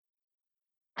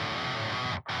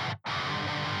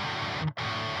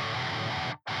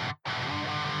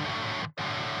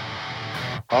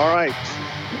All right.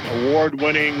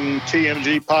 Award-winning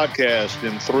TMG podcast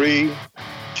in 3,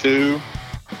 2.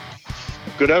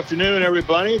 Good afternoon,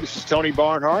 everybody. This is Tony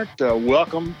Barnhart.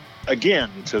 Welcome again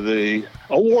to the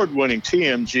award-winning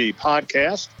TMG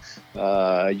podcast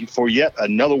for yet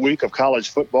another week of college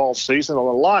football season. A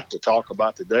lot to talk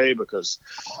about today because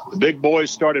the big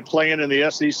boys started playing in the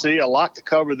SEC. A lot to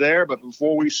cover there. But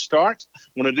before we start, I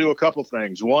want to do a couple of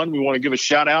things. One, we want to give a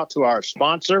shout-out to our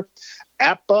sponsor,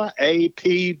 APBA,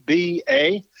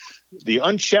 A-P-B-A, the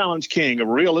unchallenged king of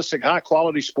realistic,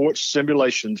 high-quality sports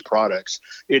simulations products.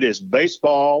 It is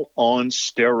baseball on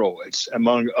steroids,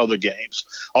 among other games.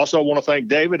 Also, I want to thank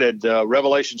David at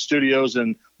Revelation Studios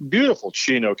in beautiful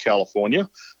Chino, California.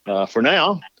 For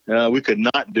now, we could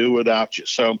not do without you.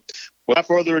 So, without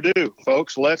further ado,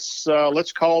 folks, let's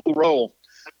call the roll.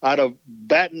 Out of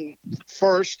batting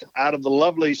first, out of the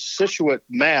lovely Scituate,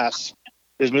 Mass.,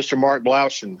 is Mr. Mark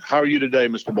Blaushin. How are you today,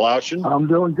 Mr. Blaushin? I'm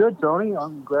doing good, Tony.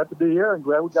 I'm glad to be here and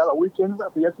glad we got a weekend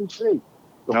at the SEC.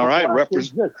 All right.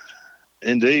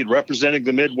 Indeed. Representing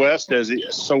the Midwest as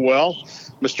so well.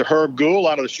 Mr. Herb Gould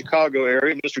out of the Chicago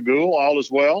area. Mr. Gould, all is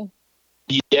well?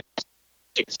 Yes.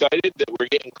 Excited that we're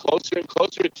getting closer and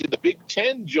closer to the Big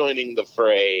Ten joining the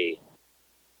fray.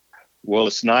 Well,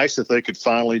 it's nice that they could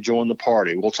finally join the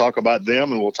party. We'll talk about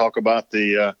them, and we'll talk about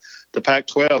the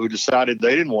Pac-12 who decided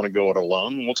they didn't want to go it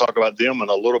alone. We'll talk about them in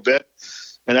a little bit.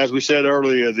 And as we said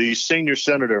earlier, the senior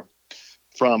senator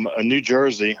from New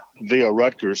Jersey via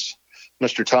Rutgers,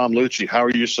 Mr. Tom Lucci. How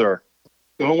are you, sir?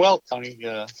 Doing well, Tony.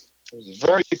 I was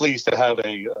very pleased to have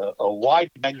a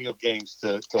wide menu of games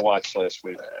to watch last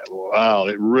week. Wow,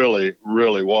 it really,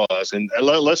 really was. And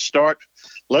let's start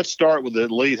with the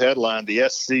lead headline. The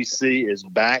SEC is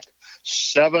back.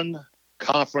 7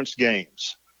 conference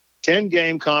games.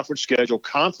 10-game conference schedule,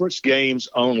 conference games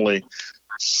only,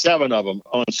 7 of them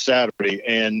on Saturday.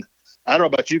 And I don't know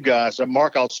about you guys.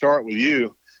 Mark, I'll start with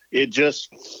you. It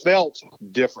just felt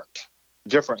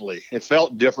differently. It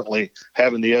felt differently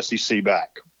having the SEC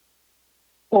back.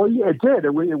 Well, yeah, it did.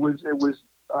 It was.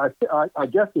 I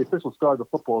guess the official start of the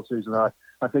football season. I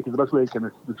think is the best way you can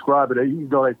describe it. Even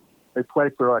though they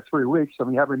played for 3 weeks. I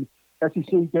mean, having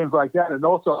SEC games like that, and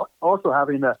also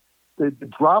having the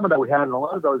drama that we had in a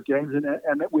lot of those games, and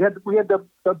we had the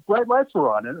bright lights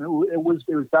were on, and it was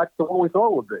back to what we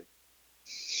thought it would be.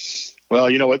 Well,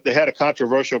 you know what? They had a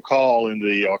controversial call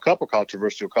a couple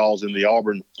controversial calls in the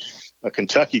Auburn,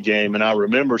 Kentucky game, and I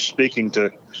remember speaking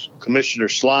to Commissioner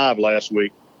Slive last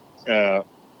week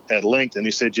at length, and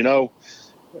he said,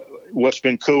 what's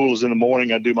been cool is in the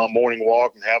morning I do my morning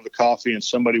walk and have the coffee, and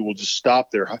somebody will just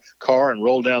stop their car and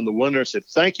roll down the window and said,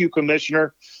 "Thank you,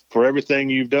 Commissioner, for everything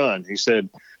you've done." He said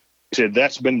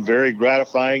that's been very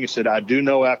gratifying. He said, "I do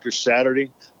know after Saturday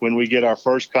when we get our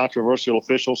first controversial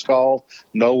officials call,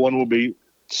 no one will be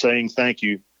saying thank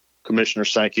you, Commissioner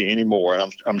Sankey, anymore."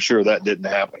 And I'm sure that didn't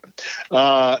happen.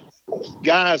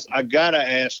 Guys, I got to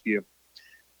ask you,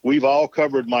 we've all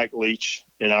covered Mike Leach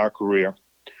in our career.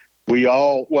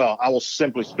 I will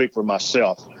simply speak for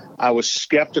myself. I was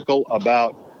skeptical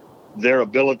about their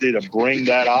ability to bring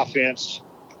that offense,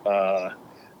 to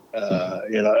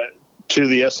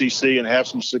the SEC and have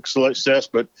some success.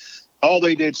 But all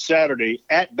they did Saturday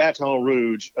at Baton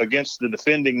Rouge against the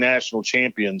defending national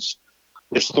champions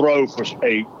is throw for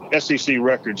a SEC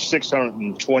record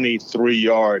 623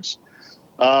 yards.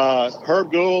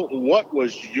 Herb Gould, what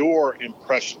was your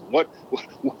impression?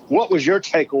 What was your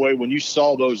takeaway when you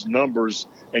saw those numbers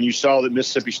and you saw that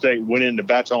Mississippi State went into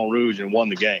Baton Rouge and won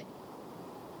the game?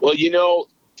 Well,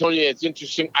 Tony, it's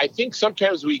interesting. I think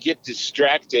sometimes we get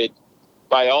distracted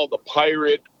by all the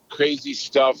pirate crazy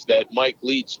stuff that Mike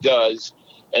Leach does,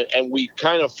 and we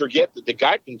kind of forget that the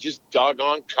guy can just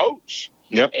doggone coach.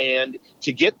 Yep. And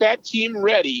to get that team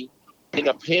ready in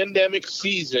a pandemic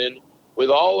season with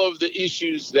all of the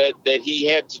issues that he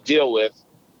had to deal with,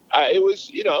 it was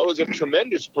a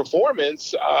tremendous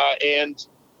performance. And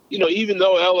even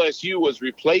though LSU was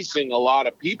replacing a lot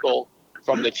of people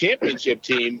from the championship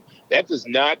team, that does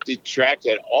not detract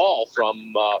at all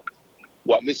from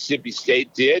what Mississippi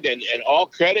State did. And all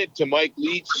credit to Mike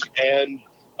Leach, and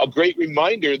a great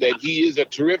reminder that he is a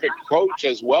terrific coach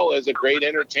as well as a great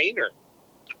entertainer.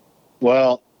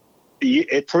 Well,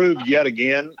 it proved yet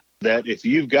again that if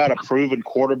you've got a proven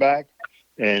quarterback,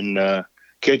 and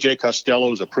KJ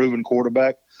Costello is a proven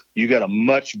quarterback, you got a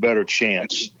much better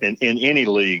chance in any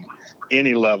league,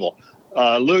 any level.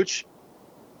 Luch,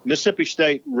 Mississippi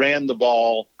State ran the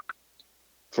ball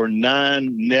for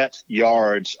 9 net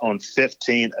yards on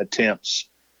 15 attempts.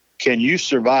 Can you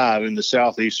survive in the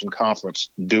Southeastern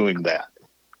Conference doing that?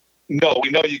 No, we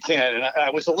know you can. And I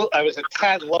was a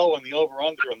tad low on the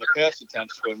over/under on the pass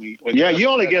attempts when you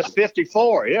only guessed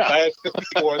 54. Yeah, I had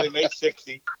 54. They made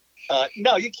 60.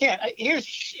 No, you can't.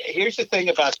 Here's the thing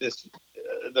about this,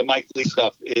 the Mike Lee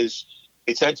stuff is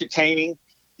it's entertaining.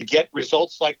 You get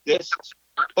results like this,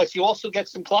 but you also get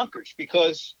some clunkers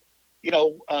because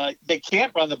they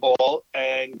can't run the ball,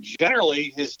 and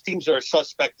generally his teams are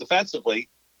suspect defensively,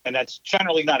 and that's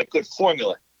generally not a good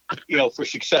formula, for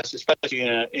success, especially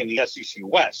in the SEC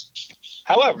West.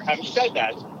 However, having said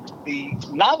that, the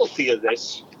novelty of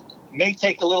this may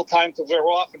take a little time to wear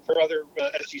off and for other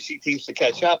SEC teams to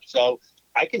catch up. So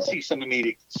I can see some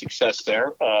immediate success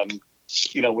there,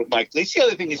 with Mike Leach. The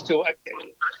other thing is, too,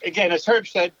 again, as Herb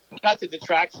said, not to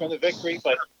detract from the victory,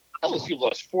 but LSU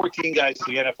lost 14 guys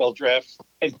to the NFL draft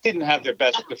and didn't have their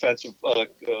best defensive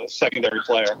secondary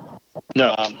player.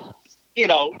 No. You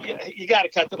got to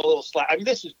cut them a little slack. I mean,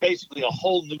 this is basically a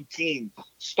whole new team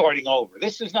starting over.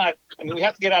 This is not – I mean, we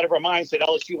have to get out of our minds that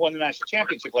LSU won the national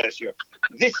championship last year.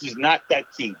 This is not that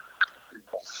team.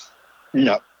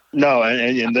 No,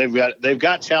 and they've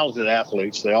got talented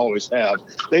athletes. They always have.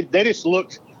 They just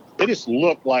looked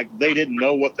like they didn't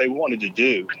know what they wanted to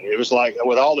do. It was like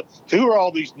who are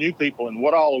all these new people and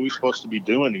what all are we supposed to be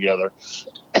doing together?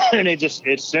 And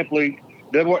it simply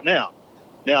didn't work. Now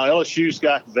LSU's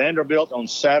got Vanderbilt on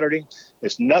Saturday.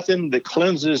 It's nothing that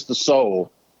cleanses the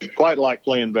soul quite like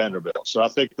playing Vanderbilt. So I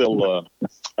think they'll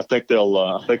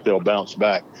bounce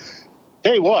back.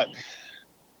 Tell you what,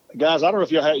 guys, I don't know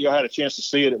if you had a chance to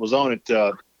see it. It was on at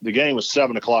the game was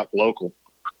 7:00 local,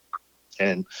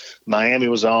 and Miami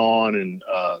was on, and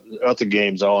other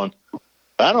games on.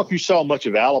 I don't know if you saw much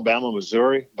of Alabama,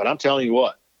 Missouri, but I'm telling you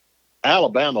what,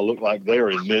 Alabama looked like they were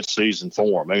in mid-season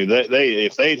form. I mean, they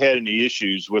if they'd had any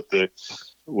issues in the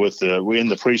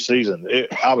preseason,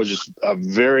 I was just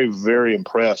very, very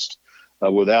impressed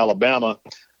with Alabama.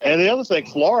 And the other thing,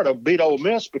 Florida beat Ole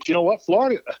Miss, but you know what?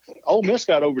 Ole Miss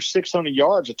got over 600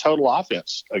 yards of total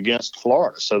offense against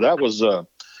Florida, so that was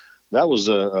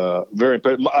very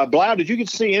impressive. Blau, did you get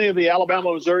to see any of the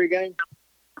Alabama-Missouri game?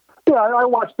 Yeah, I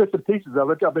watched bits and pieces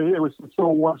of it. I mean, it was so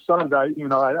one Sunday.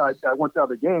 I went to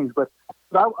other games, but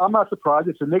I'm not surprised.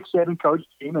 It's a Nick Saban coach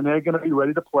team, and they're going to be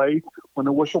ready to play when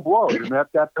the whistle blows, and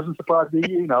that doesn't surprise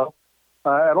me,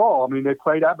 at all. I mean, they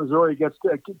played at Missouri against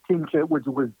a team that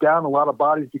was down a lot of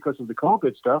bodies because of the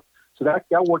COVID stuff, so that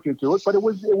worked into it. But it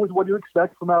was what you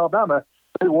expect from Alabama.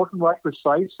 They were working right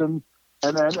precise and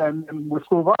let's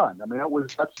move on. I mean,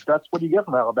 that's what you get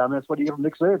from Alabama. That's what you get from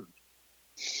Nick Saban.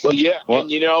 Well, yeah, and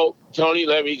Tony,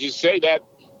 let me just say that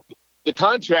the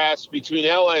contrast between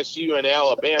LSU and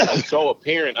Alabama is so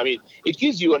apparent. I mean, it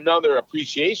gives you another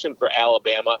appreciation for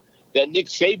Alabama that Nick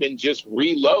Saban just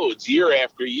reloads year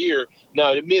after year.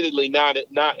 Now, admittedly, not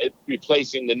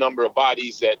replacing the number of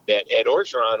bodies that Ed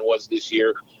Orgeron was this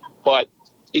year, but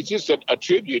it's just a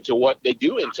tribute to what they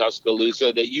do in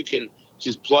Tuscaloosa, that you can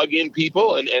just plug in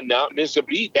people and not miss a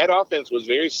beat. That offense was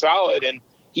very solid, and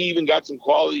he even got some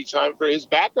quality time for his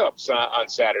backups on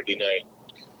Saturday night.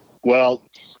 Well,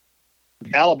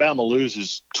 Alabama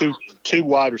loses two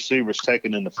wide receivers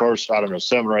taken in the first, 7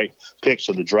 or 8 picks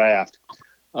of the draft.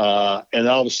 And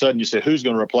all of a sudden you say, who's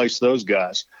going to replace those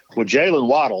guys? Well, Jalen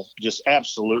Waddle just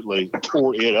absolutely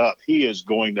tore it up. He is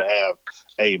going to have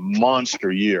a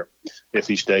monster year if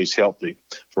he stays healthy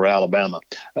for Alabama.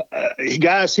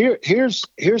 Guys, here's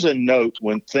a note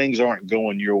when things aren't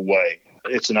going your way.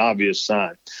 It's an obvious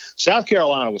sign. South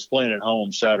Carolina was playing at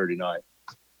home Saturday night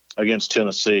against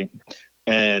Tennessee,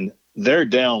 and they're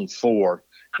down 4,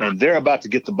 and they're about to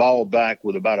get the ball back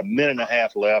with about a minute and a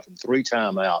half left and 3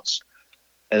 timeouts.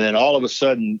 And then all of a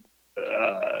sudden,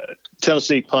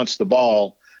 Tennessee punts the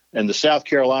ball, and the South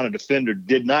Carolina defender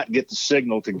did not get the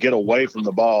signal to get away from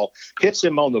the ball, hits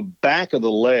him on the back of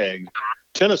the leg.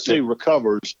 Tennessee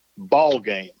recovers, ball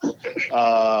game.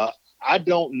 I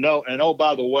don't know. And, oh,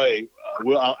 by the way,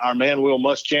 our man Will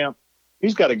Muschamp,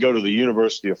 he's got to go to the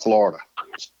University of Florida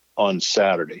on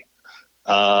Saturday.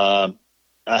 I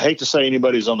hate to say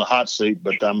anybody's on the hot seat,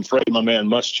 but I'm afraid my man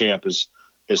Muschamp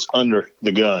is under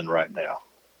the gun right now.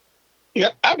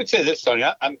 Yeah, I would say this, Tony.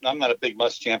 I'm not a big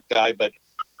Muschamp guy, but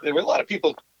there were a lot of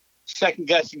people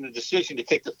second-guessing the decision to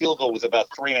kick the field goal with about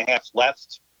 3.5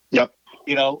 left. Yep.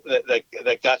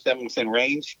 That got them within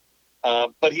range.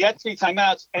 But he had 3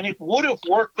 timeouts, and it would have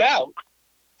worked out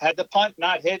had the punt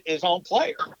not hit his own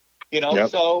player.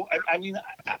 Yep. So I mean,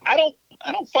 I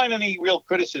don't find any real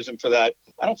criticism for that.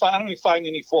 I don't even find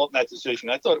any fault in that decision.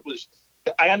 I thought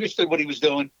I understood what he was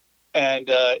doing, and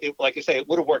like I say, it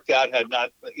would have worked out had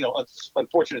not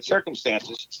unfortunate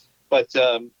circumstances. But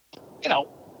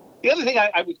The other thing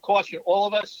I would caution all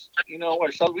of us,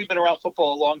 ourselves, we've been around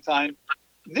football a long time.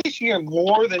 This year,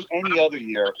 more than any other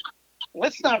year,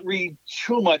 let's not read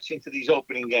too much into these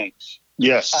opening games.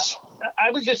 Yes.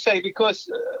 I would just say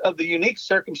because of the unique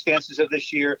circumstances of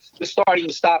this year, the starting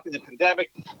and stopping the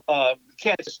pandemic,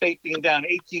 Kansas State being down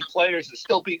 18 players and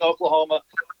still beating Oklahoma.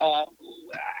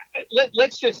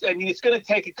 Let's just, it's going to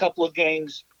take a couple of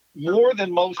games more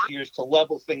than most years to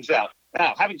level things out.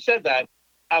 Now, having said that,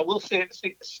 I will stand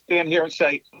here and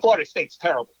say Florida State's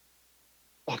terrible.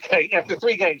 Okay, after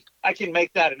 3 games, I can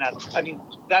make that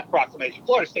that proclamation.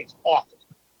 Florida State's awful.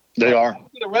 They are.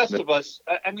 For the rest of us,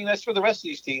 that's for the rest of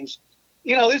these teams.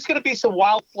 There's going to be some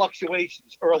wild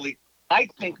fluctuations early. I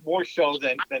think more so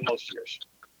than most years.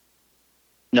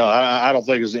 No, I don't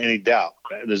think there's any doubt.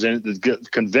 The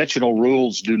conventional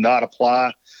rules do not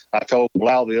apply. I told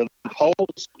Blau the other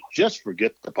polls, just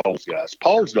forget the polls, guys.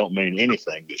 Polls don't mean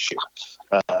anything this year,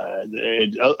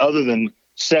 other than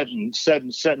setting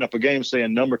up a game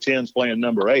saying number 10's playing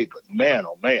number 8. But man,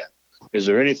 oh man, is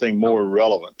there anything more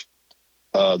relevant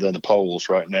than the polls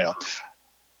right now?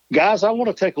 Guys, I want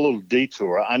to take a little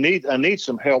detour. I need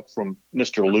some help from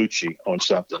Mr. Lucci on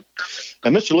something.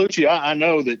 And Mr. Lucci, I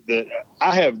know that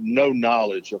I have no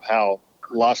knowledge of how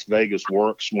Las Vegas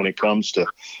works when it comes to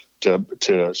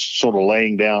sort of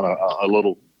laying down a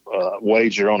little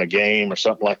wager on a game or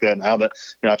something like that, and how that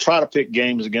I try to pick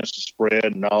games against the spread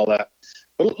and all that.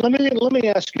 But let me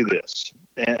ask you this,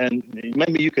 and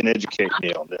maybe you can educate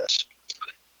me on this.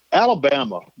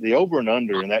 Alabama, the over and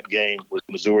under in that game with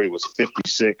Missouri was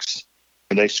 56,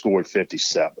 and they scored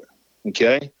 57.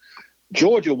 Okay?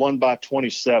 Georgia won by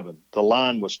 27. The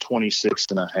line was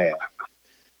 26.5.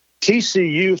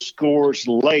 TCU scores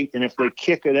late, and if they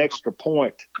kick an extra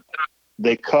point,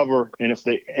 they cover.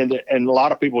 And a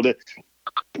lot of people did.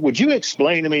 Would you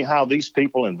explain to me how these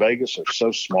people in Vegas are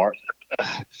so smart?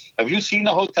 Have you seen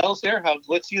the hotels there? How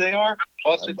glitzy they are?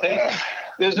 Austin Tate?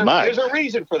 There's a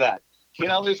reason for that.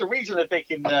 There's a reason that they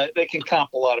can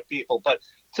comp a lot of people. But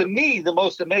to me, the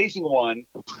most amazing one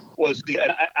was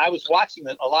I was watching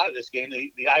a lot of this game,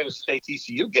 the Iowa State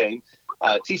TCU game.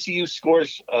 TCU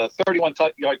scores a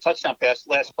 31-yard touchdown pass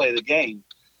last play of the game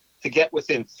to get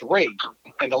within 3,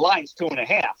 and the line's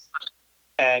 2.5.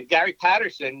 And Gary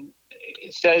Patterson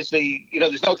says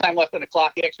there's no time left on the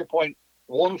clock. The extra point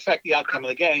won't affect the outcome of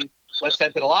the game. Let's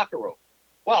head to the locker room.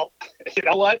 Well, you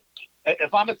know what?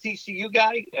 If I'm a TCU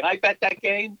guy and I bet that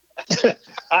game,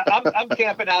 I'm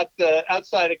camping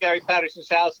outside of Gary Patterson's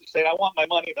house and saying, I want my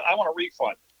money. I want a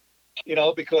refund,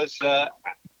 because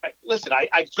listen,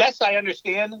 I guess I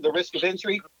understand the risk of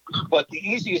injury, but the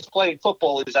easiest play in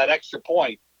football is that extra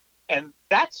point. And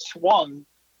that swung,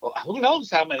 who knows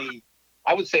how many,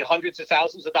 I would say hundreds of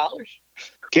thousands of dollars.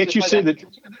 Can't you see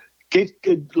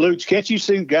Luch, can't you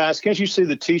see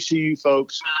the TCU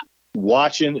folks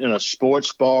watching in a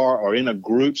sports bar or in a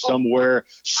group somewhere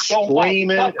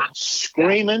screaming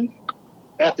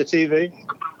at the TV?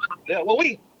 Yeah, well,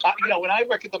 when I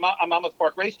work at the Monmouth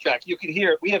Park Racetrack, you can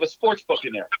hear, we have a sports book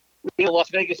in there. We have a Las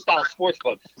Vegas style sports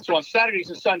book. So on Saturdays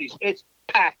and Sundays, it's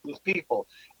packed with people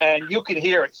and you can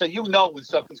hear it. So when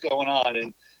something's going on.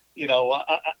 And,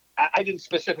 I didn't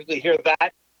specifically hear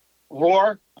that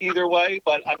roar either way,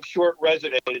 but I'm sure it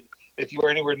resonated if you were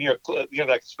anywhere near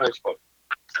that sports book.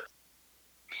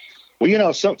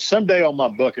 Well, someday on my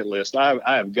bucket list, I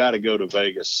have got to go to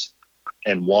Vegas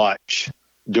and watch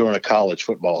during a college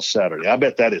football Saturday. I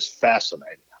bet that is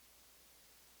fascinating.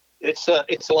 It's a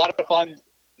lot of fun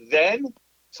then.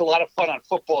 It's a lot of fun on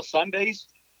football Sundays.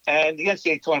 And the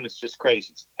NCAA tournament's just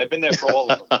crazy. I've been there for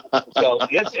all of them. So,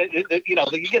 yes, you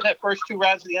get that first 2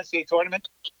 rounds of the NCAA tournament,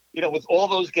 with all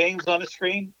those games on the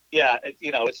screen. Yeah,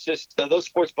 it's just those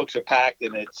sports books are packed,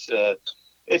 and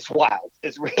it's wild.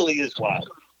 It really is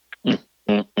wild.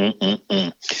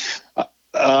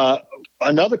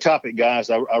 Another topic, guys,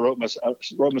 I wrote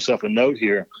myself a note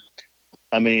here.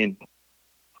 I mean,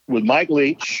 with Mike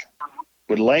Leach,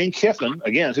 with Lane Kiffin,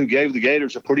 again, who gave the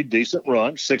Gators a pretty decent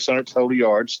run, 600 total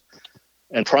yards,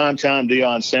 and primetime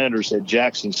Deion Sanders at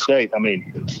Jackson State. I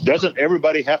mean, doesn't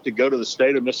everybody have to go to the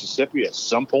state of Mississippi at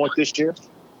some point this year?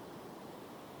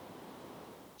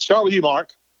 Start with you,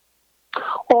 Mark.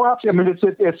 Oh, absolutely. I mean,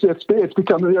 it's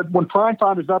become, when prime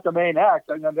time is not the main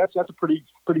act. I mean, that's a pretty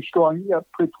strong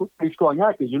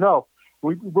act, as you know.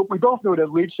 We both know that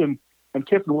Leach and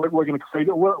Kiffin we're going to create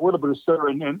a little bit of stir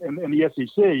in the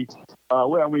SEC.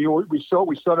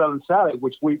 We started out on Saturday,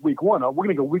 which week 1. We're going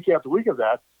to go week after week of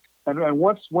that, and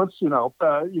once and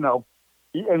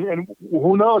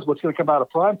who knows what's going to come out of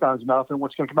primetime's mouth and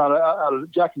what's going to come out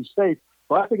of Jackson State.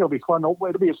 But I think it'll be fun.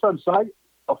 It'll be a fun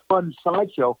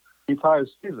sideshow the entire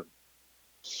season.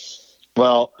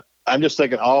 Well, I'm just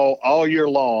thinking all year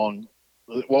long.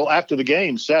 Well, after the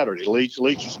game Saturday, Leach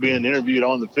was being interviewed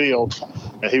on the field,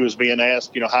 and he was being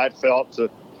asked, how it felt to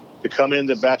come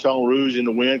into Baton Rouge and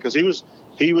to win, because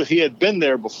he had been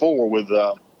there before with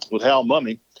Hal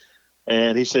Mumme,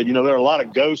 and he said, there are a lot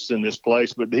of ghosts in this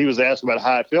place, but he was asked about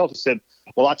how it felt. He said,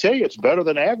 "Well, I tell you, it's better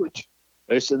than average."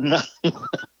 They said, "No,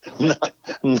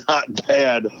 not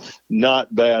bad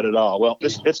at all." Well,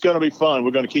 it's going to be fun.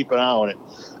 We're going to keep an eye on it.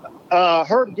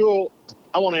 Herb Gould,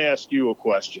 I want to ask you a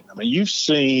question. I mean, you've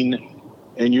seen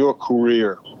in your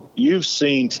career,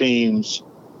 teams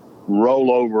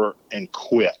roll over and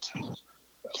quit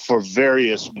for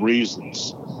various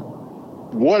reasons.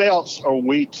 How else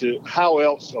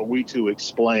are we to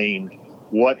explain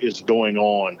what is going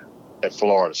on at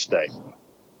Florida State?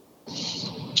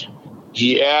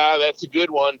 Yeah, that's a good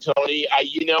one, Tony. I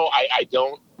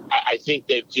think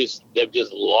they've just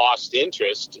lost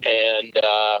interest, and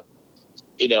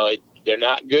they're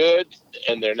not good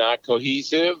and they're not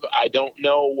cohesive. I don't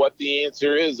know what the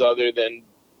answer is other than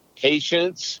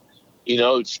patience.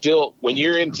 Still, when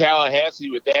you're in Tallahassee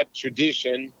with that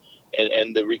tradition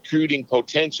and the recruiting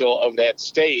potential of that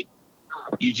state,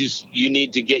 you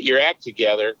need to get your act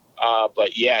together.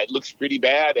 But yeah, it looks pretty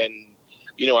bad. And,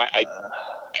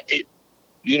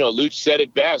 Luch said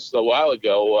it best a while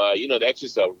ago. That's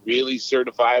just a really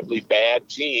certifiably bad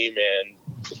team. And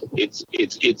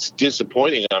it's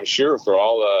disappointing, I'm sure, for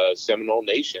all Seminole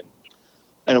Nation.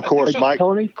 And of course, Mike.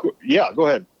 Tony? Yeah, go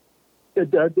ahead.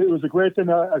 It was a great thing.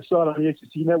 I saw it on the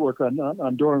ACC network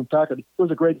on Durham Packard. It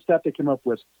was a great stat they came up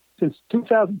with. Since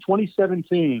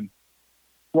 2017,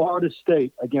 Florida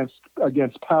State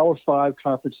against Power 5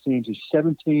 conference teams is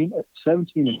 17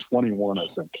 and 21, I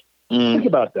think. Think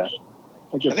about that.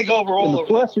 I think overall,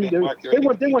 they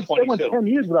won 10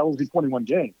 years without losing 21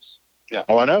 games. Yeah.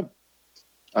 Oh, I know.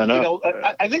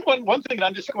 I think one thing that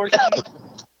underscores,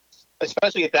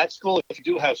 especially at that school, if you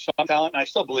do have some talent, and I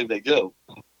still believe they do,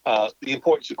 the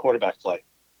importance of quarterback play.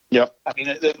 Yep. I mean,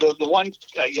 the one,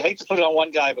 you hate to put it on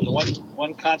one guy, but the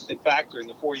one constant factor in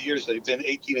the 4 years they've been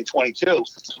 18 and 22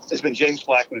 has been James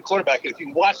Blackman, the quarterback. And if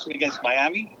you watch him against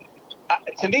Miami,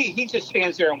 to me, he just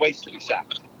stands there and waits to be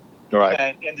sacked. Right.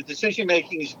 And the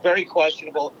decision-making is very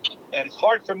questionable. And it's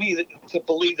hard for me to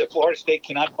believe that Florida State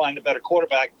cannot find a better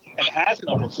quarterback, and hasn't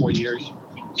over 4 years,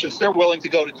 since they're willing to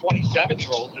go to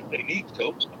 27-year-olds if they need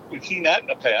to. We've seen that in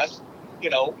the past.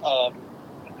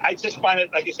 I just find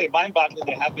it, like you say, mind-boggling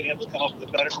they have been able to come up with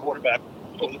a better quarterback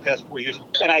over the past 4 years.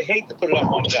 And I hate to put it on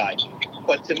one guy,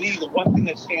 but to me, the one thing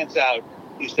that stands out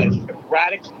is that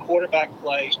erratic quarterback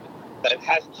play that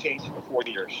hasn't changed for 4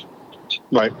 years.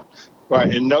 Right.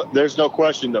 And there's no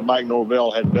question that Mike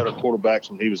Norvell had better quarterbacks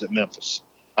when he was at Memphis.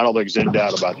 I don't think there's any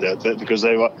doubt about that because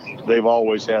they've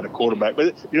always had a quarterback.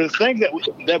 But the thing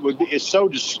that is so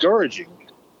discouraging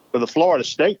for the Florida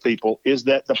State people is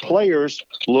that the players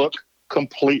look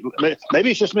completely.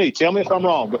 Maybe it's just me. Tell me if I'm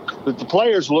wrong, but the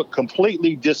players look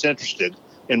completely disinterested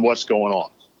in what's going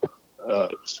on.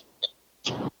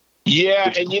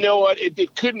 Yeah, and you know what?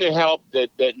 It couldn't have helped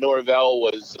that Norvell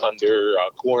was under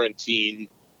quarantine.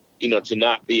 To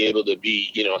not be able to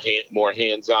be, more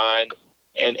hands-on.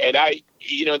 And I,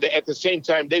 at the same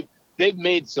time, they've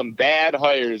made some bad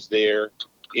hires there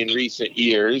in recent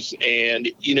years. And,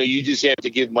 you just have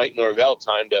to give Mike Norvell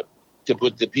time to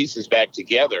put the pieces back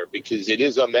together because it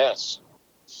is a mess.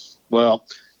 Well,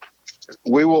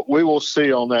 we will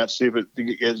see on that, see if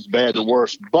it gets bad or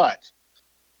worse. But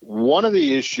one of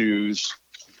the issues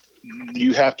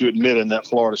you have to admit in that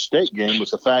Florida State game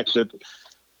was the fact that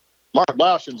Mark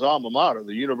Blaushin's alma mater,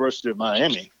 the University of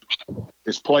Miami,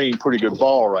 is playing pretty good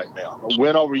ball right now. A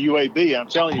win over UAB. I'm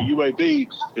telling you, UAB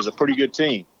is a pretty good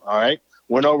team. All right.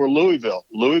 Went over Louisville.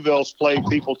 Louisville's played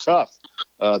people tough.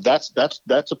 That's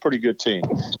a pretty good team.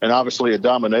 And obviously a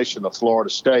domination of Florida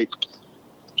State.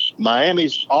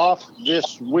 Miami's off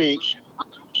this week,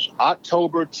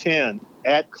 October 10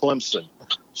 at Clemson.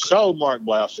 So, Mark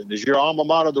Blaushin, is your alma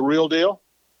mater the real deal?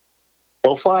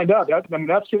 We'll find out. That's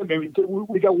it.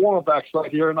 We got Warrenbacks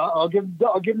right here, and I'll give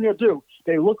them their due.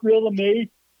 They look real to me.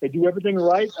 They do everything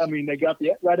right. I mean, they got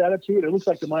the right attitude. It looks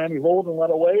like the Miami Hold in a lot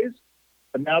of ways.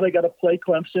 But now they got to play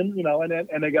Clemson,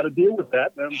 and they got to deal with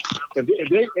that. And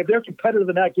if they're competitive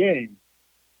in that game,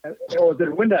 or they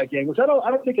win that game, which I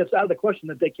don't think it's out of the question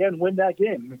that they can win that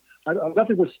game.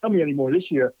 Nothing will sell me anymore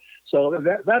this year. So if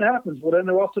that happens, well, then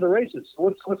they're off to the races.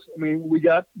 So we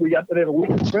got they have a week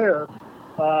to prepare.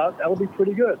 That'll be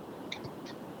pretty good.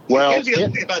 Well, here's the other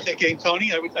thing about that game,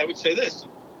 Tony. I would say this: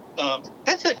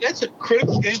 that's a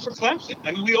critical game for Clemson.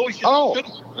 I mean, we always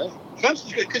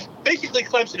Clemson's good because basically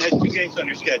Clemson has 2 games on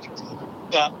their schedule.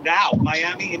 now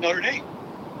Miami and Notre Dame.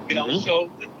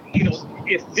 So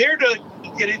if they're to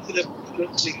get into the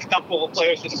couple of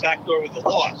players in the back door with a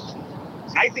loss,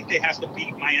 I think they have to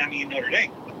beat Miami and Notre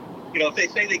Dame. If they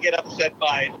say they get upset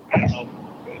by, I don't know,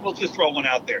 we'll just throw one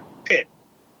out there, Pitt.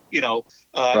 Right.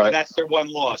 That's their one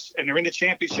loss, and they're in the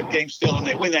championship game still, and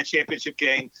they win that championship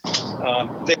game.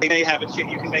 They may have a chance.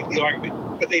 You can make the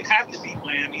argument, but they'd have to beat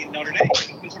Miami and Notre Dame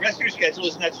because the rest of your schedule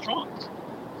isn't that strong.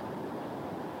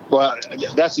 Well,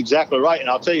 that's exactly right. And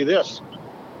I'll tell you this,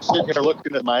 sitting here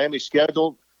looking at Miami's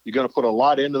schedule, you're going to put a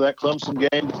lot into that Clemson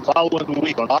game. The following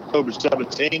week, on October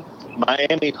 17,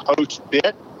 Miami hosts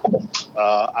Pitt.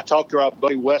 I talked to our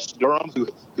buddy Wes Durham,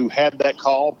 who had that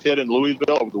call, Pitt in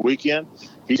Louisville, over the weekend.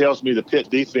 He tells me the Pitt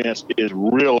defense is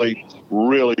really,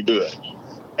 really good.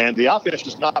 And the offense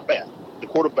is not bad. The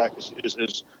quarterback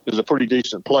is a pretty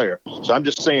decent player. So I'm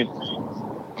just saying,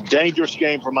 dangerous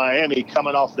game for Miami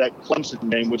coming off that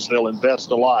Clemson game, which they'll invest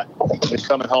a lot. They're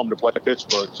coming home to play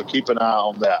Pittsburgh, so keep an eye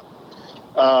on that.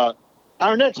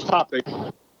 Our next topic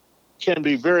can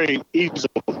be very easily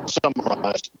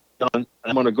summarized. I'm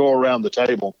going to go around the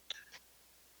table.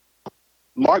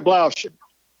 Mark Blauscher,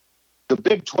 the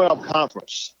Big 12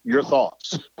 Conference, your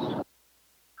thoughts?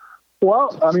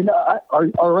 Well, I mean,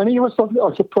 are any of us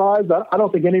surprised? I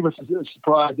don't think any of us is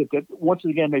surprised that once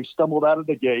again they stumbled out of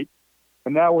the gate,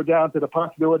 and now we're down to the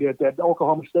possibility that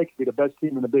Oklahoma State could be the best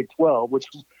team in the Big 12, which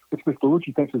Mr.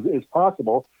 Lucci thinks is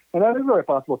possible, and that is very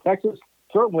possible. Texas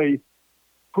certainly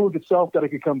proved itself that it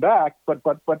could come back, but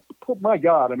my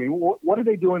God, I mean, what are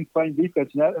they doing playing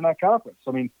defense in that conference?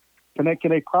 I mean, can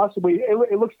they possibly?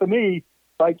 It looks to me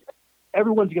like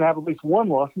everyone's going to have at least one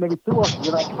loss, maybe two losses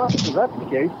in that conference. If that's the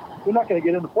case, they're not going to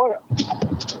get in the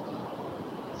playoffs.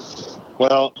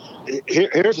 Well,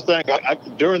 here's the thing.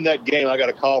 During that game, I got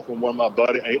a call from one of my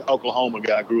buddies, an Oklahoma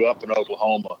guy, grew up in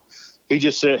Oklahoma. He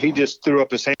just threw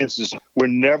up his hands and says, "We're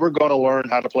never going to learn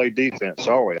how to play defense,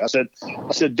 are we?" I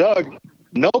said, Doug,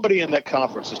 nobody in that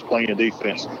conference is playing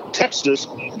defense. Texas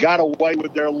got away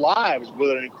with their lives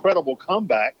with an incredible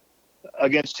comeback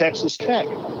against Texas Tech.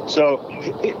 So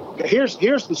here's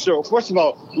the story. First of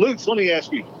all, Luke, let me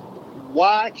ask you,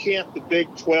 why can't the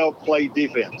Big 12 play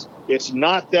defense? It's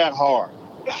not that hard.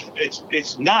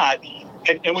 It's not.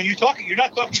 And when you're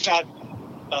not talking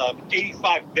about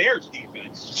 85 Bears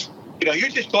defense. You're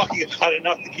just talking about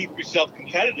enough to keep yourself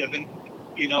competitive, and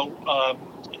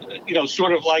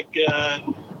sort of like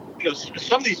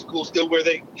some of these schools still where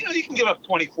they you can give up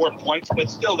 24 points, but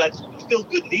still that's still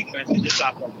good defense in this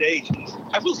offensive stage.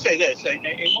 I will say this, and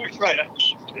Mark's right.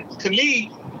 To me,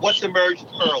 what's emerged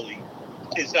early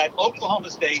is that Oklahoma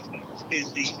State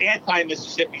is the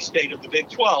anti-Mississippi State of the Big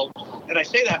 12, and I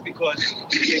say that because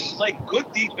they play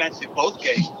good defense in both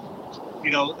games.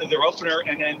 Their opener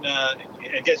and then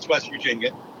against West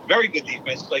Virginia, very good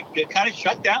defense, like kind of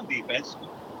shut down defense.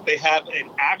 They have an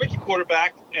average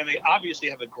quarterback, and they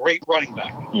obviously have a great running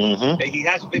back. Mm-hmm. He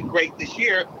hasn't been great this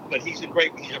year, but he's a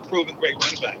proven great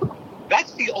running back.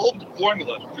 That's the old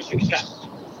formula for success.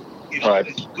 Right.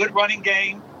 It's a good running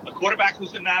game, a quarterback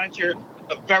who's the manager,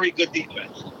 a very good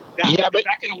defense. Now, is that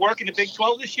going to work in the Big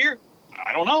 12 this year?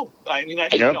 I don't know. I mean,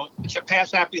 it's a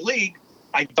pass-happy league.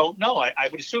 I don't know. I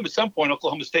would assume at some point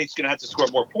Oklahoma State's going to have to score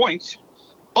more points.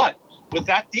 But with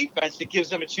that defense, it gives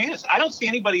them a chance. I don't see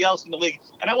anybody else in the league.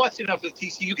 And I watched enough of the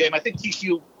TCU game. I think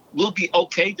TCU will be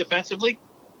okay defensively.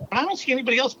 But I don't see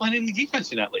anybody else playing any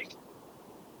defense in that league.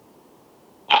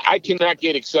 I cannot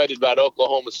get excited about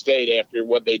Oklahoma State after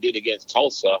what they did against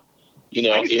Tulsa.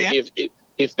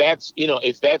 If that's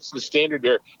the standard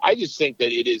there, I just think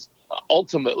that it is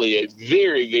ultimately a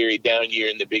very, very down year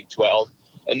in the Big 12.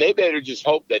 And they better just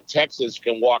hope that Texas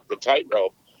can walk the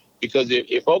tightrope, because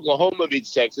if Oklahoma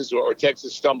beats Texas or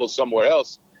Texas stumbles somewhere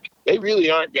else, they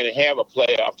really aren't going to have a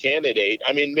playoff candidate.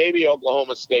 I mean, maybe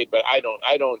Oklahoma State, but I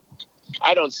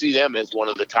don't see them as one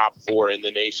of the top four in the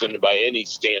nation by any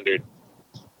standard.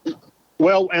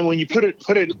 Well, and when you put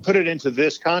it into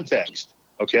this context,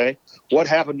 okay, what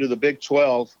happened to the Big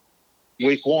 12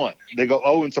 week one? They go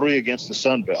 0-3 against the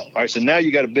Sun Belt. All right, so now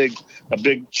you got a big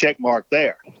check mark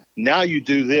there. Now you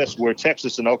do this where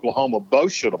Texas and Oklahoma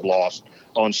both should have lost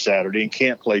on Saturday and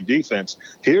can't play defense.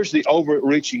 Here's the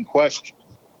overreaching question.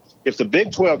 If the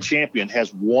Big 12 champion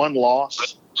has one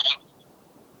loss,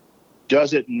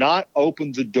 does it not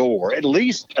open the door, at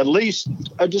least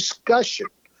a discussion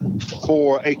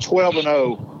for a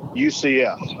 12-0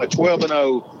 UCF, a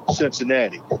 12-0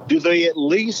 Cincinnati? Do they at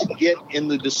least get in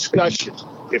the discussion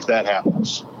if that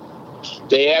happens?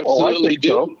 They absolutely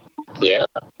do. So. Yeah.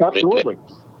 Absolutely.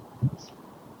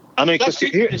 I mean,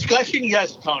 discussion,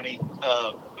 yes, Tony.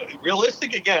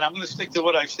 realistic again, I'm going to stick to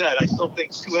what I've said. I still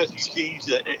think two SECs,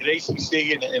 an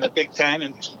ACC, and a Big Ten,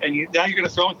 and now you're going to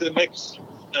throw into the mix,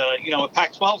 a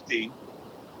Pac-12 team.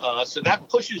 So that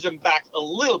pushes them back a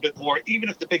little bit more, even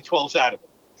if the Big 12's out of it.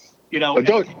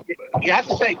 You have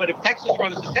to say, but if Texas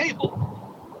runs the table,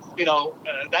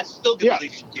 that's still going to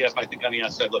leave UCF, I think, on the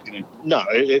outside looking in. No,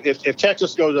 if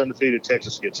Texas goes undefeated,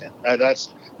 Texas gets in.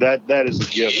 That is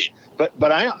a given.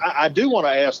 But I do want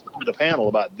to ask the panel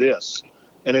about this,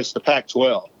 and it's the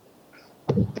Pac-12.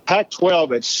 The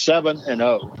Pac-12 at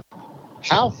 7-0.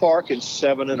 How far can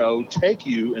 7-0 take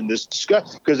you in this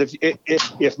discussion? Because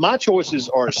if my choices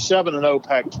are 7-0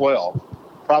 Pac-12,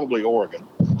 probably Oregon,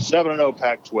 7-0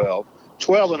 Pac-12,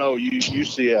 12-0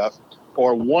 UCF,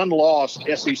 or one-loss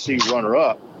SEC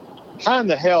runner-up, how in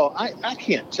the hell I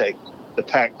can't take the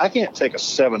Pac? I can't take a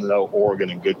 7-0 Oregon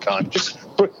in good conscience.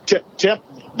 Tim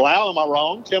Blau, am I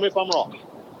wrong? Tell me if I'm wrong.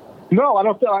 No, I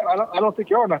don't think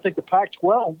you are. And I think the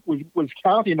Pac-12 was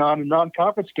counting on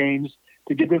non-conference games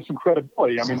to give them some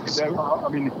credibility. I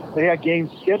mean, they had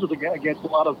games scheduled against a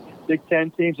lot of Big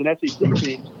Ten teams and SEC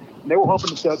teams, and they were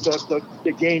hoping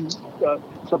to gain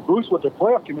some boost with their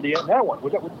playoff committee in that one.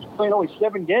 With playing only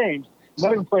 7 games,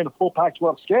 not even playing a full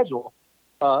Pac-12 schedule.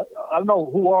 I don't know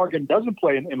who Oregon doesn't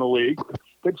play in the league.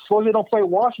 But suppose they don't play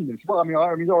Washington. I mean,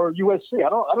 or USC. I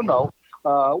don't know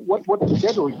what the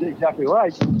schedule is exactly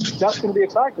like. That's going to be a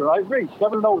factor. I agree.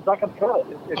 7-0 is not going to cut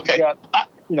it. If you got,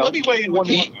 let me weigh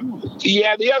in.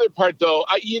 Yeah, the other part though,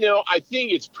 I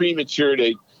think it's premature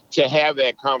to have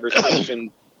that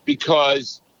conversation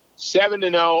because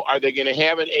 7-0. Are they going to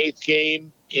have an 8th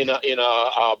game in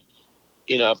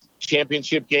a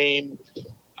championship game?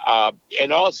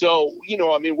 And also,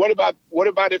 what about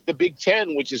if the Big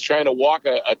Ten, which is trying to walk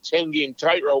a 10-game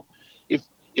tightrope,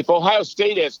 if Ohio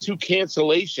State has 2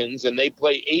 cancellations and they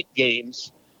play 8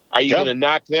 games, are you going to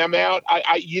knock them out?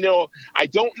 I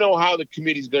don't know how the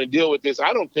committee's going to deal with this.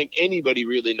 I don't think anybody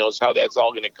really knows how that's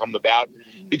all going to come about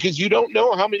because you don't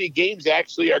know how many games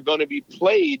actually are going to be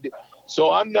played.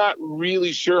 So I'm not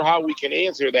really sure how we can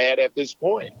answer that at this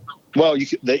point. Well,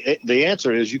 the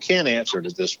answer is you can't answer it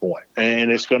at this point,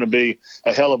 and it's going to be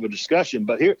a hell of a discussion.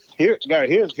 But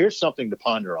here's something to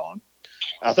ponder on.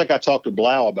 I think I talked to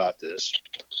Blau about this.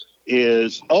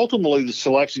 Is ultimately the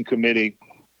selection committee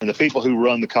and the people who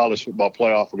run the college football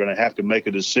playoff are going to have to make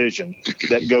a decision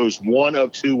that goes one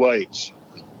of 2 ways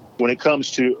when it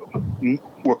comes to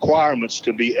requirements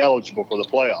to be eligible for the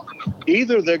playoff.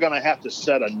 Either they're going to have to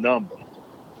set a number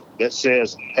that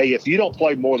says, hey, if you don't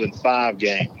play more than 5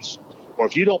 games or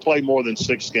if you don't play more than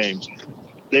 6 games,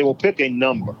 they will pick a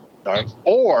number. All right?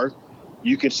 Or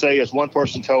you could say, as one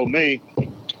person told me,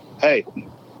 hey,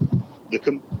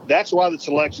 that's why the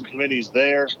selection committee is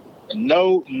there.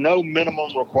 No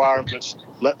minimum requirements.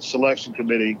 Let the selection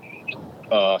committee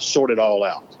sort it all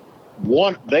out.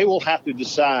 They will have to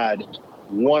decide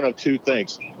one of 2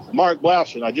 things. Mark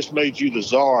Blaushin, I just made you the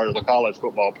czar of the college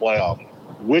football playoff.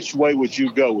 Which way would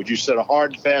you go? Would you set a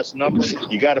hard and fast number?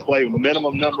 You got to play a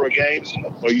minimum number of games,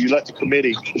 or you let the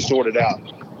committee sort it out?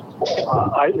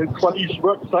 It's funny you should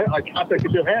work. I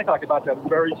contacted Jim Hancock about that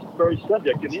very, very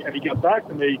subject, and he got back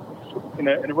to me in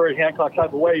a very Hancock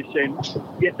type of way, saying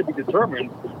yet to be determined.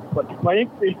 But my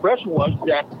impression was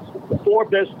that the 4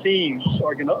 best teams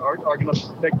are gonna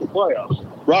make the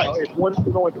playoffs. Right. If one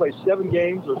can only play 7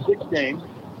 games or 6 games,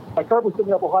 I covered with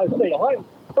something up Ohio State. Ohio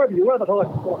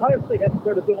State has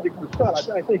credibility from the start.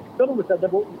 I think Philly was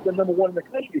the number 1 in the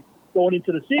country going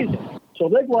into the season. So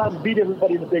they go out and beat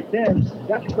everybody in the Big Ten.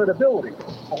 That's credibility.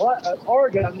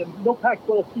 Oregon, no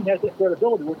Pac-12 team has that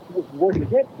credibility, which is working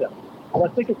against them. And I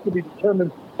think it's going to be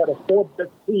determined by the 4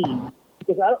 best teams.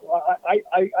 Because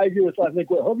I agree with what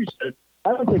Hobie said.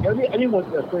 I don't think anyone's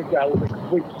going to think that with a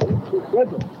complete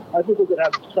schedule. I think we're going to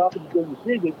have stoppage during the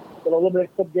season that will eliminate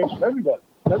some games from everybody,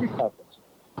 every conference.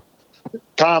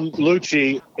 Tom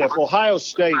Lucci, if Ohio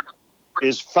State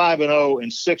is 5-0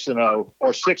 and 6-0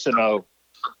 or 6-0,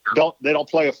 they don't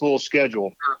play a full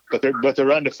schedule, but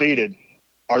they're undefeated.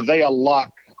 Are they a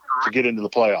lock to get into the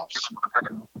playoffs?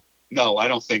 No, I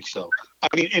don't think so. I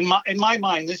mean, in my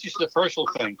mind, this is the first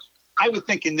thing. I would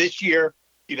think in this year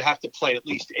you'd have to play at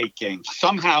least 8 games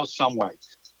somehow, some way.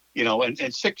 And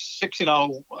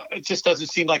 6-0, it just doesn't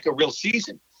seem like a real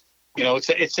season.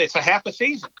 It's a half a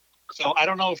season. So I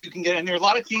don't know if you can get in. There are a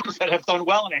lot of teams that have done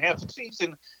well in a half a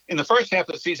season, in the first half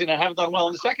of the season, and haven't done well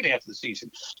in the second half of the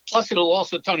season. Plus, it'll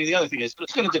also, Tony, the other thing is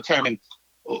it's going to determine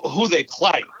who they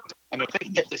play. I mean, if they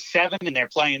can get to 7 and they're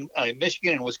playing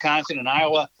Michigan and Wisconsin and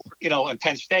Iowa, and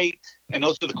Penn State, and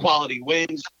those are the quality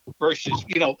wins, versus,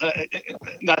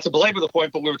 not to belabor the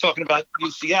point, but we were talking about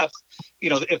UCF.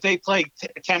 If they play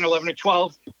 10, 11, or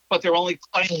 12, but they're only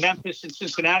playing Memphis and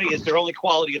Cincinnati as their only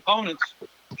quality opponents,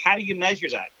 how do you measure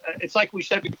that? It's like we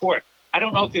said before. I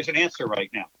don't know if there's an answer right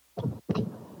now.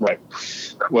 Right.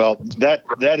 Well,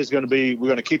 that is going to be, we're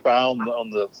going to keep our eye on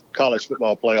the college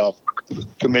football playoff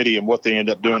committee and what they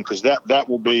end up doing, because that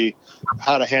will be,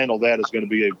 how to handle that is going to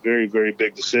be a very, very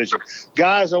big decision.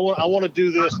 Guys, I want to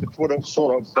do this to put a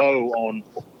sort of bow on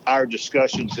our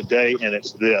discussion today, and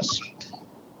it's this.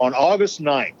 On August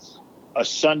 9th, a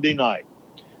Sunday night,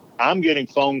 I'm getting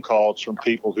phone calls from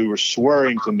people who are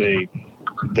swearing to me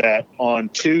that on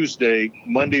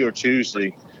Monday or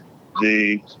Tuesday,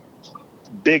 the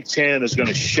Big Ten is going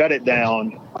to shut it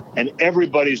down and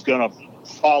everybody's going to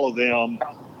follow them,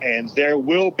 and there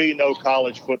will be no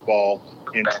college football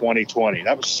in 2020.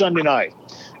 That was Sunday night.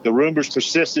 The rumors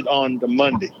persisted on the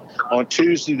Monday. On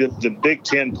Tuesday, the Big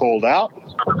Ten pulled out,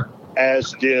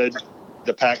 as did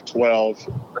the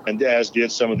Pac-12 and as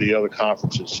did some of the other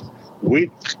conferences. We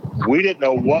didn't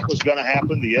know what was going to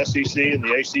happen. The SEC and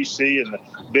the ACC and the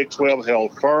Big 12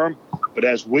 held firm. But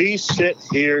as we sit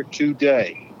here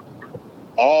today,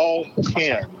 all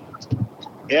 10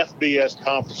 FBS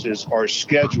conferences are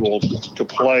scheduled to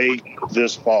play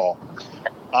this fall.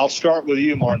 I'll start with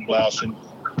you, Martin Blaudschun.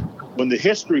 When the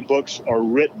history books are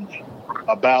written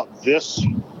about this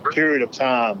period of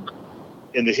time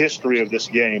in the history of this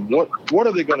game, what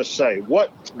are they going to say?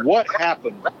 What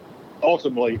happened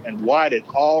ultimately, and why did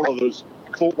those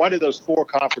four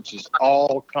conferences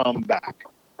all come back?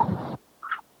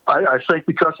 I think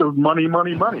because of money.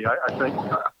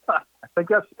 I think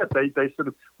that's it. They sort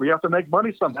of, we have to make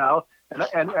money somehow,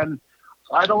 and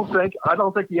I don't think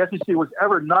the SEC was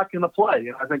ever not going to play,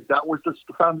 and I think that was just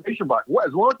the foundation block.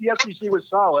 As long as the SEC was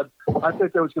solid, I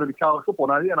think there was going to be college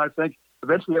football, and I think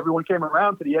eventually everyone came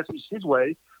around to the SEC's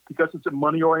way because it's a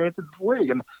money-oriented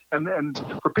league, and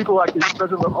for people like the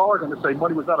president of Oregon to say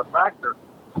money was not a factor,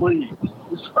 please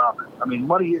stop it. I mean,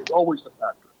 money is always a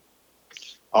factor.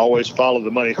 Always follow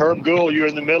the money. Herb Gould, you're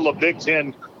in the middle of Big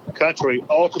Ten country.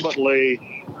 Ultimately,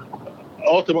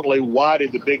 why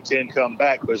did the Big Ten come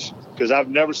back? Because I've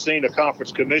never seen a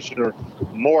conference commissioner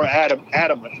more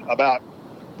adamant about,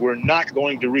 we're not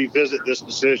going to revisit this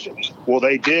decision. Well,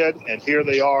 they did, and here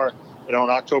they are. And on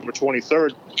October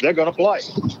 23rd, they're going to play.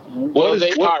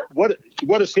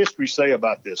 What does history say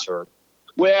about this, Herb?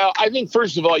 Well, I think,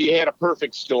 first of all, you had a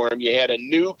perfect storm. You had a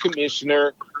new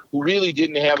commissioner who really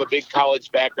didn't have a big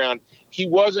college background. He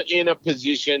wasn't in a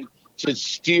position to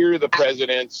steer the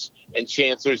presidents and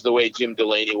chancellors the way Jim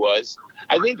Delaney was.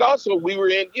 I think also we were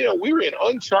in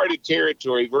uncharted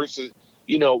territory versus,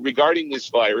 regarding this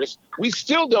virus. We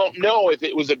still don't know if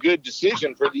it was a good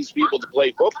decision for these people to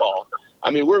play football. I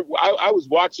mean, I was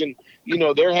watching,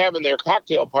 they're having their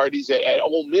cocktail parties at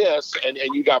Ole Miss, and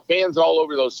you got fans all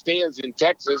over those stands in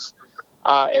Texas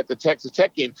at the Texas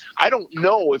Tech game. I don't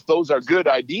know if those are good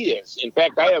ideas. In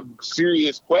fact, I have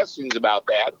serious questions about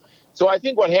that. So I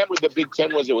think what happened with the Big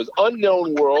Ten was it was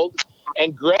unknown world,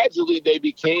 and gradually they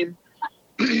became,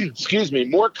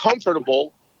 more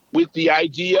comfortable with the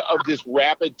idea of this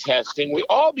rapid testing. We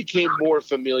all became more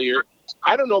familiar.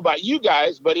 I don't know about you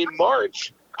guys, but in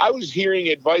March, I was hearing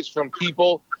advice from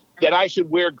people that I should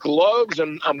wear gloves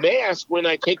and a mask when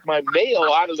I take my mail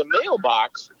out of the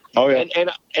mailbox. Oh, yeah.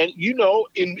 And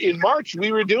in March,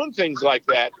 we were doing things like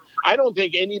that. I don't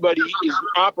think anybody is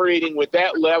operating with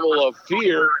that level of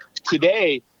fear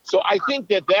today. So I think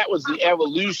that was the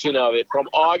evolution of it from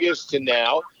August to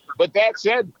now. But that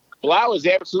said, Blau is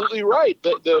absolutely right.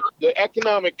 The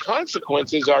economic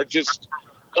consequences are just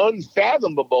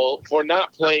unfathomable for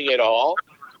not playing at all.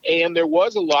 And there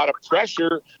was a lot of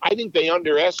pressure. I think they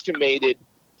underestimated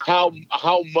how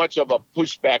much of a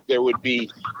pushback there would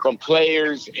be from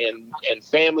players and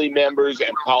family members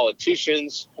and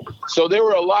politicians. So there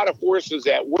were a lot of forces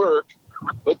at work.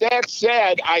 But that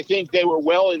said, I think they were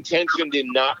well-intentioned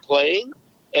in not playing.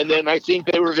 And then I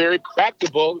think they were very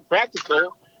practical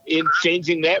in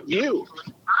changing that view.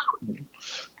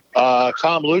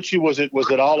 Tom Lucci, was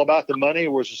it all about the money,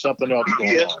 or was there something else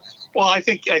going on? Well, I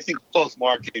think both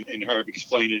Mark and Herb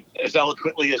explained it as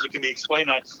eloquently as it can be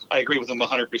explained. I agree with them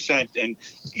 100%.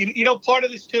 And part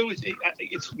of this too is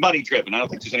it's money driven. I don't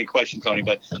think there's any question, Tony.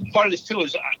 But part of this too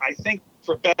is I think,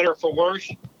 for better or for worse,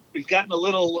 we've gotten a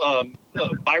little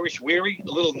Irish weary,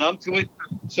 a little numb to it.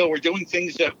 So we're doing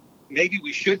things that maybe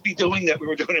we should be doing that we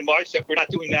were doing in March that we're not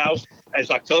doing now as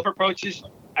October approaches.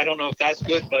 I don't know if that's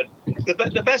good, but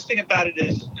the best thing about it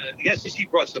is the SEC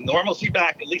brought some normalcy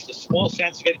back, at least a small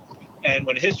sense of it. And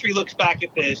when history looks back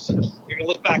at this, you're going to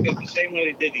look back at the same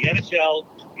way they did the NHL,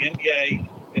 the NBA,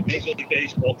 in Major League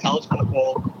Baseball, college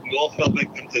football, we all fell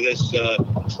victim to this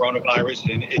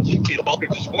coronavirus, and it altered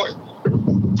the sport.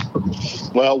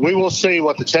 Well, we will see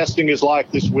what the testing is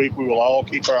like this week. We will all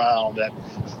keep our eye on that.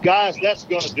 Guys, that's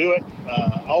going to do it.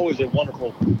 Always a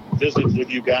wonderful visit with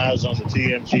you guys on the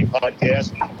TMG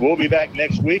podcast. We'll be back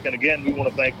next week. And again, we want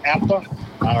to thank APA,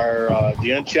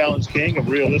 the Unchallenged King of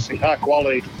realistic,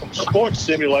 high-quality sports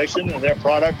simulation and their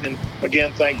product. And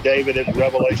again, thank David at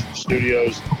Revelation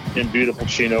Studios in beautiful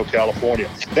Chino, California.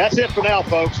 That's it for now,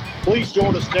 folks. Please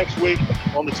join us next week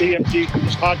on the TMG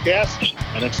podcast.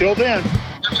 And until then,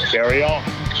 carry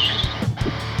on.